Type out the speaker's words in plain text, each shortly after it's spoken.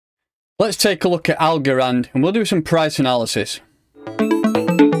Let's take a look at Algorand and we'll do some price analysis.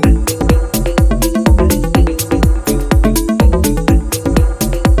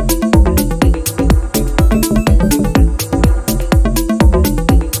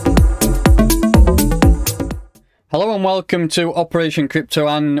 Hello and welcome to Operation Crypto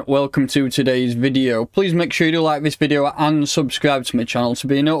and welcome to today's video. Please make sure you do like this video and subscribe to my channel to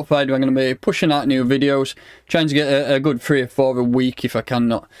be notified when I'm going to be pushing out new videos. Trying to get a good 3 or 4 a week if I'm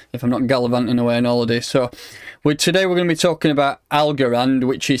not gallivanting away on holiday. So today we're going to be talking about Algorand,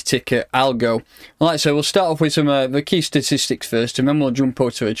 which is ticker ALGO. Like I said, we'll start off with some the key statistics first, and then we'll jump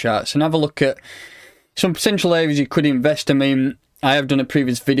over to the charts and have a look at some potential areas you could invest. I mean, I have done a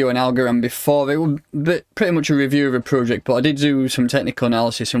previous video on Algorand before. It was pretty much a review of a project, but I did do some technical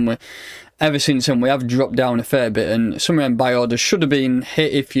analysis, and ever since then we have dropped down a fair bit, and some of them buy orders should have been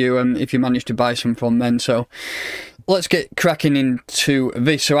hit if you managed to buy some from them. So let's get cracking into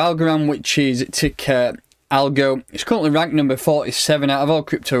this. So Algorand, which is ticker ALGO, it's currently ranked number 47 out of all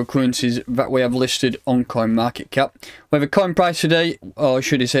cryptocurrencies that we have listed on CoinMarketCap. We have a coin price today, or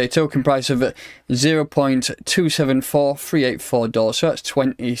should I say a token price of $0.274384, so that's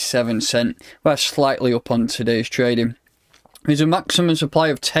 27 cents. We're slightly up on today's trading. There's a maximum supply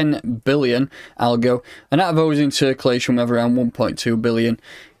of 10 billion ALGO, and out of those in circulation we have around 1.2 billion,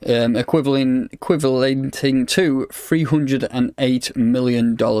 equivalent to $308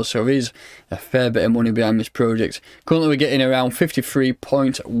 million. So there is a fair bit of money behind this project. Currently we're getting around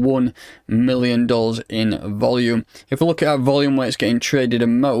 $53.1 million in volume. If we look at our volume where it's getting traded the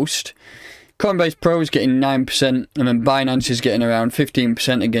most, Coinbase Pro is getting 9%, and then Binance is getting around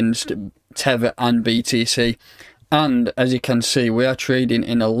 15% against Tether and BTC. And as you can see, we are trading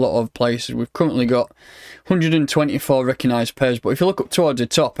in a lot of places. We've currently got 124 recognised pairs, but if you look up towards the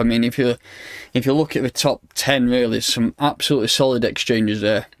top, I mean, if you look at the top 10, really, there's some absolutely solid exchanges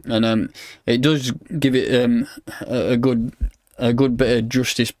there, and it does give it a good bit of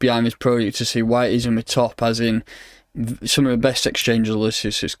justice behind this project to see why it is in the top, as in some of the best exchanges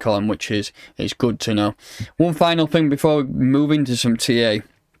listed this coin, which is good to know. One final thing before we move into some TA.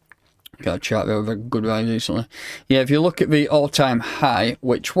 Got a chart there with a good rise recently. Yeah, if you look at the all-time high,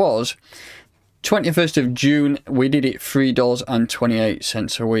 which was 21st of June, we did it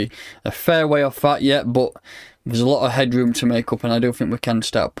 $3.28. So we a fair way off that yet, but there's a lot of headroom to make up, and I do think we can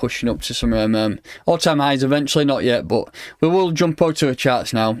start pushing up to some all-time highs eventually. Not yet, but we will jump out to the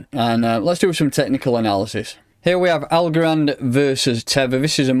charts now, and let's do some technical analysis. Here we have Algorand versus Tether.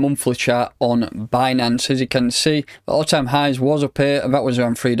 This is a monthly chart on Binance. As you can see, the all-time highs was up here, and that was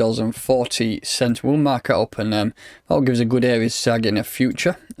around $3.40. We'll mark it up, and that'll give us a good area to start getting a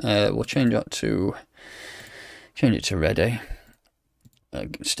future. We'll change it to red,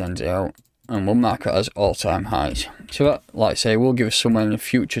 stands it out, and we'll mark it as all-time highs. So that, like I say, will give us somewhere in the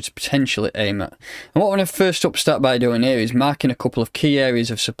future to potentially aim at. And what I want to first up start by doing here is marking a couple of key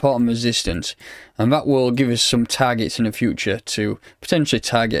areas of support and resistance, and that will give us some targets in the future to potentially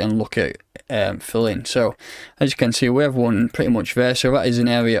target and look at fill in. So as you can see, we have one pretty much there, so that is an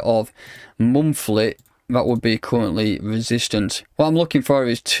area of monthly that would be currently resistance. What I'm looking for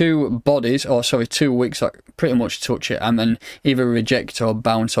is two bodies, or sorry, 2 weeks that pretty much touch it and then either reject or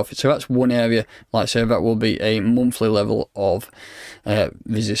bounce off it. So that's one area, like I say, that will be a monthly level of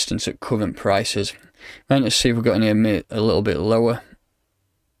resistance at current prices. Then let's see if we've got any a little bit lower.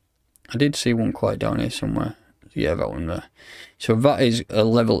 I did see one quite down here somewhere. Yeah, that one there. So that is a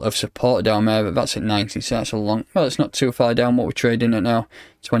level of support down there, but that's at 90 cents. That's a long, well, it's not too far down what we're trading at now,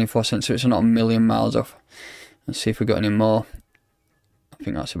 24 cents, so it's not a million miles off. Let's see if we've got any more. I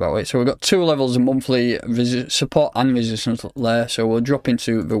think that's about it. So we've got 2 levels of monthly support and resistance there, so we'll drop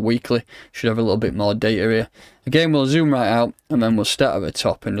into the weekly. Should have a little bit more data here. Again, we'll zoom right out, and then we'll start at the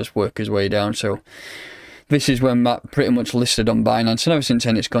top and just work his way down. So this is when that pretty much listed on Binance, and ever since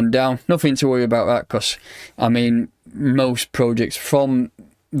then it's gone down. Nothing to worry about that, because I mean, most projects from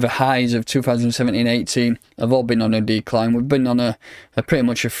the highs of 2017-18 have all been on a decline. We've been on a pretty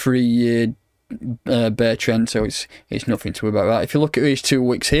much a 3-year bear trend, so it's nothing to worry about that. If you look at these 2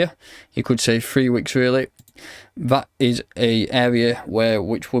 weeks here, you could say 3 weeks really. That is a area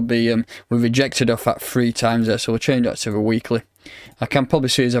which would be we rejected off that 3 times there, so we'll change that to the weekly. I can probably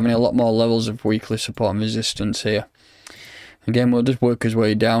see us having a lot more levels of weekly support and resistance here. Again, we'll just work his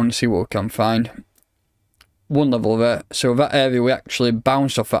way down, see what we can find. One level there, so that area we actually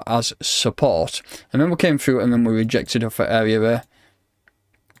bounced off that as support, and then we came through and then we rejected off that area there.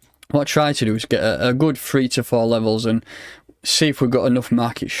 What I try to do is get a good 3 to 4 levels and see if we've got enough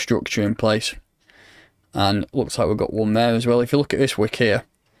market structure in place. And looks like we've got one there as well. If you look at this wick here,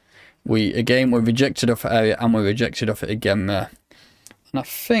 we rejected off that area and we rejected off it again there. And I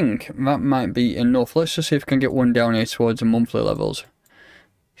think that might be enough. Let's just see if we can get one down here towards the monthly levels.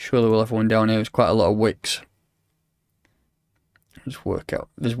 Surely we'll have one down here. There's quite a lot of wicks. Let's work out.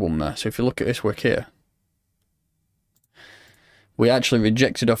 There's one there. So if you look at this wick here, we actually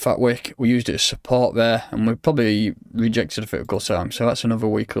rejected off that wick. We used it as support there, and we probably rejected off it a couple times. So that's another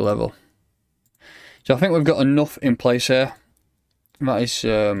weekly level. So I think we've got enough in place here. That is,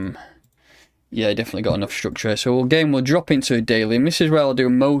 yeah, definitely got enough structure. So again, we'll drop into a daily, and this is where I'll do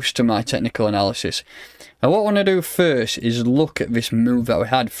most of my technical analysis. And what I want to do first is look at this move that we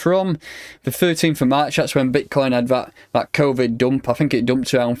had from the 13th of March. That's when Bitcoin had that COVID dump. I think it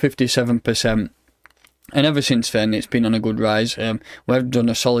dumped around 57%. And ever since then, it's been on a good rise. We've done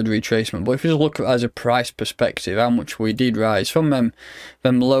a solid retracement. But if you just look at it as a price perspective, how much we did rise from them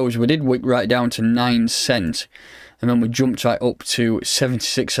lows, we did wick right down to 9 cents. And then we jumped right up to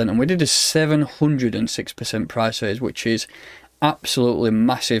 76 cents. And we did a 706% price raise, which is absolutely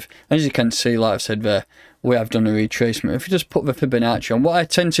massive. As you can see, like I've said there, we have done a retracement. If you just put the Fibonacci on, what I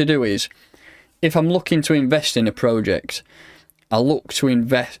tend to do is, if I'm looking to invest in a project, I look to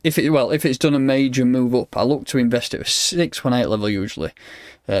invest, if it's done a major move up, I look to invest at a 618 level usually.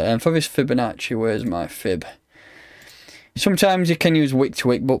 And for this Fibonacci, where's my fib? Sometimes you can use wick to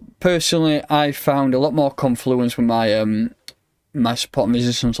wick, but personally I found a lot more confluence with my my support and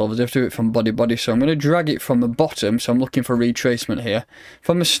resistance levels. I have to do it from body body, so I'm going to drag it from the bottom, so I'm looking for retracement here.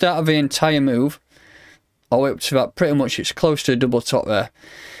 From the start of the entire move, all the way up to that, pretty much it's close to a double top there.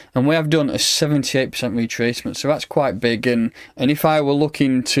 And we have done a 78% retracement, so that's quite big. And if I were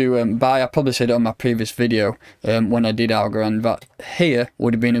looking to buy, I probably said it on my previous video when I did Algorand, that here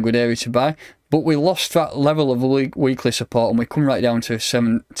would have been a good area to buy. But we lost that level of weekly support, and we come right down to a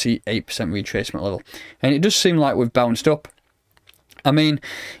 78% retracement level. And it does seem like we've bounced up. I mean,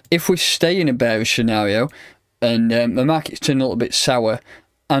 if we stay in a bearish scenario and the market's turning a little bit sour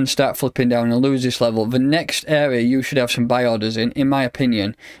and start flipping down and lose this level, the next area you should have some buy orders in my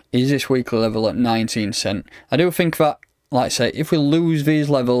opinion, is this weekly level at 19 cents. I do think that, like I say, if we lose these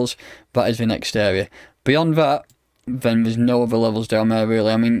levels, that is the next area. Beyond that, then there's no other levels down there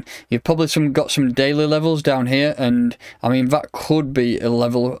really. I mean, you've probably got some daily levels down here, and I mean that could be a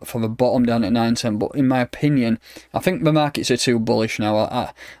level for the bottom down at 9 cents, but in my opinion, I think the markets are too bullish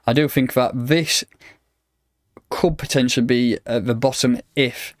now. I do think that this could potentially be at the bottom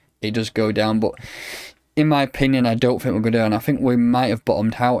if it does go down, but in my opinion, I don't think we'll go down. I think we might have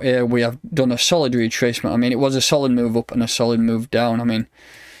bottomed out here. We have done a solid retracement. I mean, it was a solid move up and a solid move down. I mean,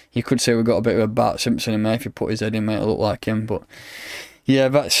 you could say we've got a bit of a Bart Simpson in there. If you put his head in, mate, it look like him. But yeah,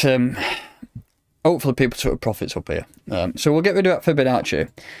 that's hopefully people took profits up here. So we'll get rid of that Fibonacci.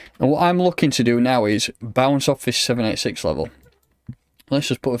 And what I'm looking to do now is bounce off this 786 level. Let's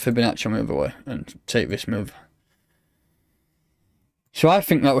just put a Fibonacci on the other way and take this move. So I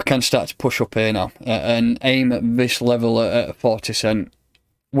think that we can start to push up here now and aim at this level at 40 cents.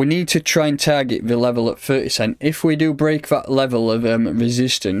 We need to try and target the level at 30 cents. If we do break that level of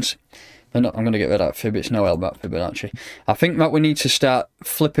resistance, then I'm going to get rid of that fib. It's no L back Fibonacci. I think that we need to start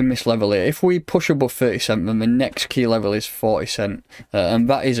flipping this level here. If we push above 30 cents, then the next key level is 40 cents. And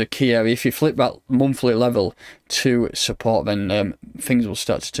that is a key area. If you flip that monthly level to support, then things will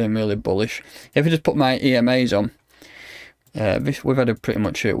start to turn really bullish. If I just put my EMAs on, we've had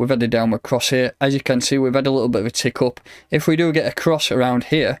we've had a downward cross here. As you can see, we've had a little bit of a tick up. If we do get a cross around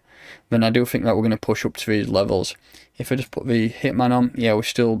here, then I do think that we're going to push up to these levels. If I just put the Hitman on, yeah, we're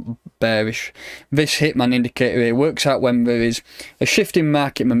still bearish. This Hitman indicator here works out when there is a shift in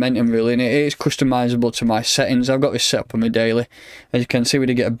market momentum really, and it is customizable to my settings. I've got this set up on my daily. As you can see, we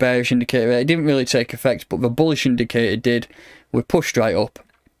did get a bearish indicator. It didn't really take effect, but the bullish indicator did. We pushed right up.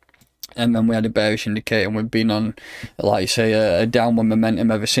 And then we had a bearish indicator, and we've been on, like you say, a downward momentum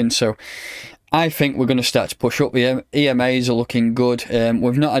ever since. So I think we're going to start to push up. The EMAs are looking good.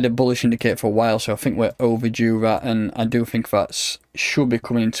 We've not had a bullish indicator for a while, so I think we're overdue that, and I do think that should be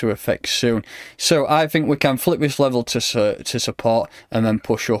coming into effect soon. So I think we can flip this level to support and then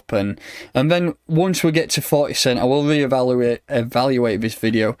push up, and then once we get to 40 cents, I will evaluate this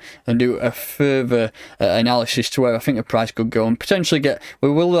video and do a further analysis to where I think the price could go, and potentially we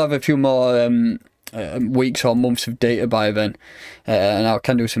will have a few more weeks or months of data by then, and I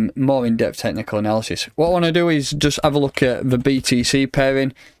can do some more in-depth technical analysis. What I want to do is just have a look at the BTC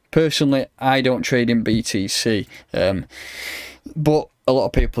pairing. Personally, I don't trade in BTC, but a lot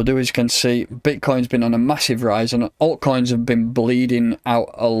of people do. As you can see, Bitcoin's been on a massive rise, and altcoins have been bleeding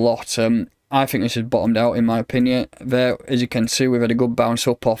out a lot. I think this has bottomed out in my opinion. There, as you can see, we've had a good bounce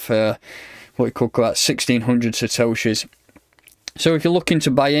up off what we could call 1600 satoshis. So if you're looking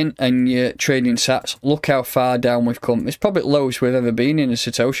to buy in and you're trading sats, look how far down we've come. It's probably the lowest we've ever been in a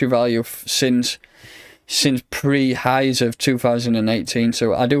Satoshi value since pre-highs of 2018.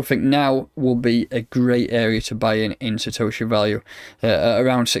 So I do think now will be a great area to buy in Satoshi value.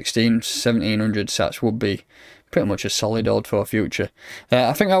 Around 1700 sats would be pretty much a solid hold for future.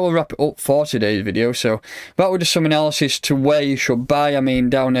 I think I will wrap it up for today's video. So that was just some analysis to where you should buy. I mean,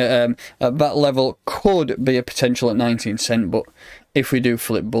 down at that level could be a potential at 19 cents, but if we do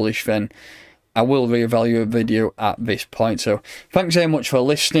flip bullish, then I will reevaluate a video at this point. So thanks very much for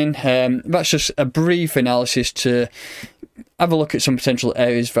listening. That's just a brief analysis to have a look at some potential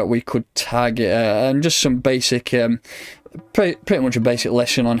areas that we could target, and just some basic pretty much a basic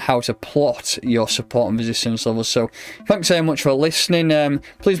lesson on how to plot your support and resistance levels. So thanks very much for listening.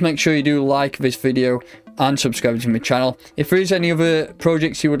 Please make sure you do like this video and subscribe to my channel. If there is any other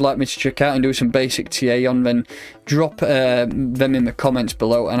projects you would like me to check out and do some basic TA on, then drop them in the comments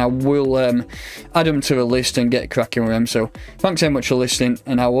below, and I will add them to the list and get cracking with them. So thanks very much for listening,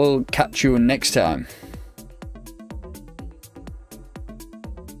 and I will catch you next time.